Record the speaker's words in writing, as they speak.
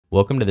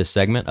Welcome to this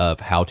segment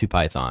of How to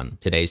Python.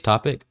 Today's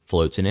topic,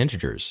 floats and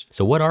integers.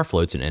 So what are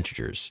floats and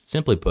integers?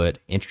 Simply put,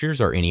 integers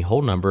are any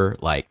whole number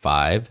like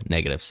 5,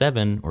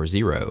 -7, or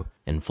 0.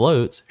 And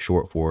floats,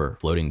 short for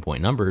floating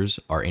point numbers,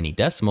 are any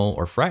decimal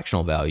or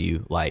fractional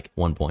value like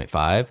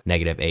 1.5,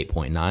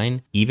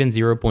 -8.9, even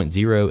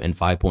 0.0 and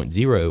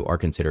 5.0 are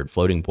considered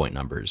floating point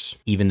numbers,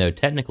 even though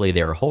technically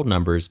they are whole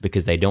numbers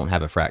because they don't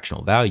have a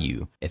fractional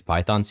value. If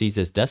Python sees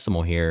this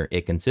decimal here,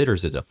 it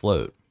considers it a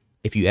float.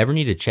 If you ever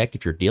need to check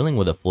if you're dealing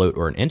with a float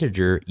or an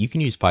integer, you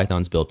can use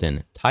Python's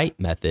built-in type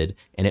method,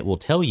 and it will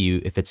tell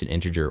you if it's an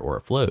integer or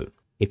a float.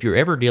 If you're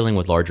ever dealing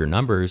with larger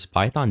numbers,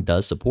 Python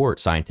does support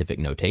scientific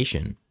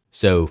notation.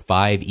 So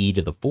 5e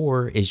to the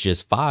 4 is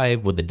just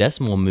 5 with the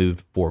decimal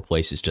moved 4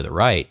 places to the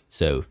right,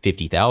 so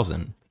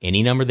 50,000.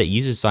 Any number that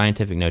uses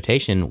scientific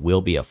notation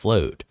will be a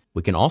float.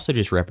 We can also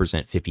just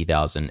represent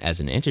 50,000 as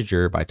an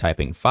integer by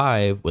typing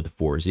 5 with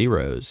 4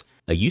 zeros.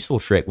 A useful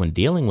trick when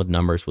dealing with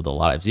numbers with a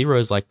lot of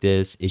zeros like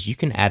this is you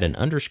can add an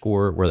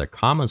underscore where the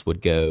commas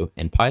would go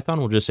and Python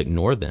will just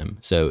ignore them,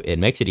 so it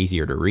makes it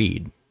easier to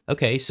read.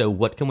 Okay, so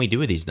what can we do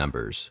with these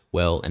numbers?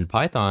 Well, in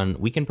Python,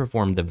 we can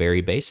perform the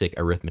very basic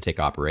arithmetic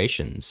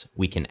operations.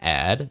 We can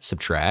add,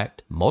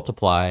 subtract,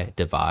 multiply,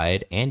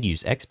 divide, and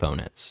use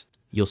exponents.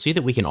 You'll see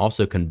that we can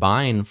also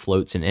combine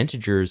floats and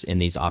integers in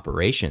these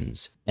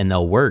operations, and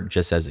they'll work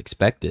just as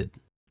expected.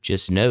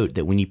 Just note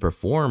that when you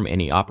perform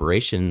any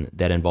operation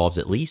that involves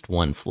at least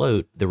one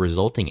float, the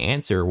resulting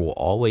answer will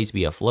always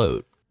be a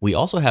float. We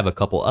also have a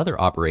couple other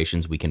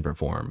operations we can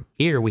perform.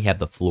 Here we have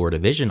the floor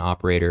division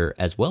operator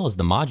as well as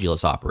the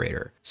modulus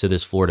operator. So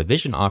this floor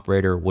division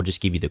operator will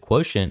just give you the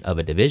quotient of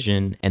a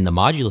division, and the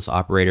modulus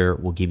operator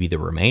will give you the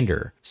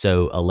remainder.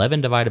 So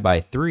 11 divided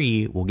by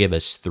 3 will give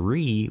us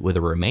 3 with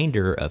a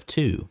remainder of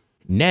 2.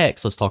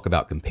 Next, let's talk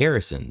about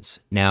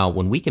comparisons. Now,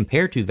 when we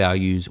compare two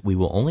values, we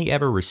will only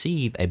ever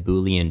receive a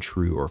Boolean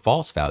true or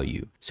false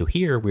value. So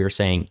here we are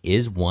saying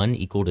is 1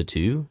 equal to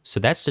 2? So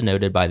that's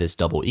denoted by this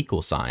double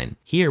equal sign.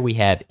 Here we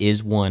have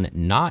is 1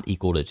 not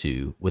equal to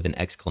 2 with an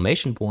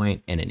exclamation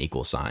point and an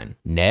equal sign.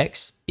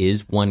 Next,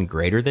 is 1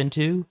 greater than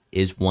 2?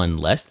 Is 1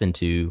 less than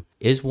 2?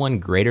 Is 1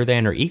 greater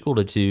than or equal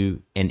to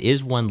 2? And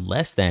is 1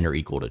 less than or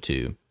equal to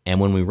 2? And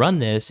when we run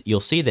this, you'll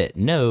see that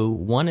no,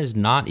 1 is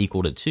not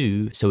equal to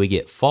 2, so we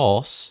get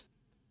false.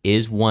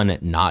 Is 1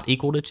 not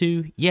equal to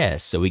 2?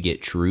 Yes, so we get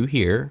true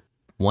here.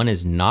 1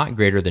 is not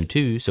greater than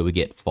 2, so we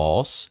get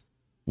false.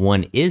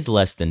 1 is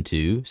less than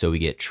 2, so we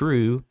get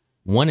true.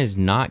 1 is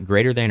not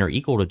greater than or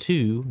equal to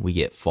 2, we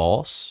get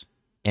false.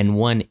 And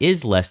 1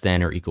 is less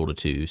than or equal to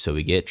 2, so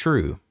we get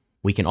true.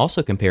 We can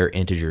also compare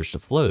integers to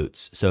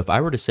floats. So if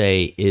I were to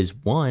say, is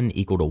 1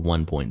 equal to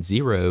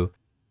 1.0,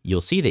 you'll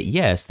see that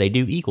yes, they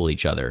do equal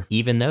each other,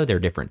 even though they're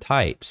different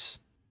types.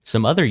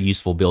 Some other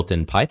useful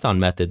built-in Python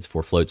methods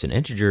for floats and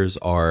integers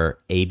are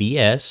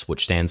ABS,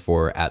 which stands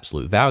for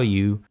absolute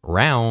value,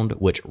 round,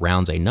 which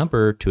rounds a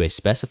number to a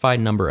specified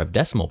number of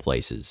decimal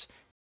places.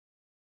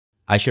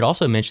 I should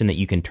also mention that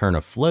you can turn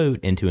a float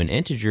into an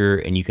integer,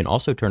 and you can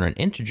also turn an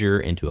integer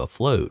into a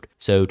float.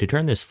 So to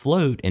turn this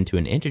float into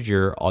an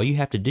integer, all you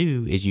have to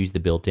do is use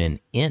the built-in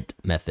int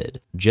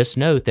method. Just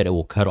note that it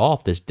will cut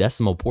off this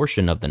decimal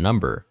portion of the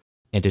number.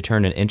 And to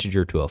turn an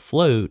integer to a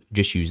float,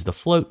 just use the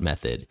float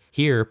method.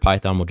 Here,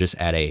 Python will just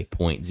add a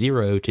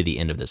 0.0 to the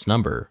end of this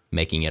number,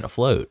 making it a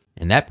float.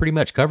 And that pretty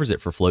much covers it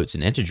for floats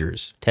and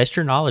integers. Test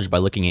your knowledge by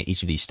looking at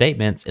each of these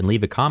statements and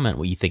leave a comment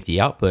what you think the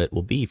output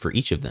will be for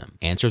each of them.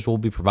 Answers will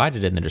be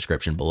provided in the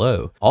description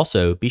below.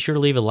 Also, be sure to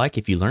leave a like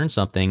if you learned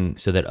something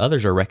so that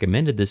others are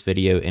recommended this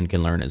video and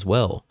can learn as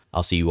well.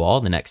 I'll see you all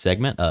in the next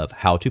segment of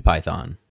How to Python.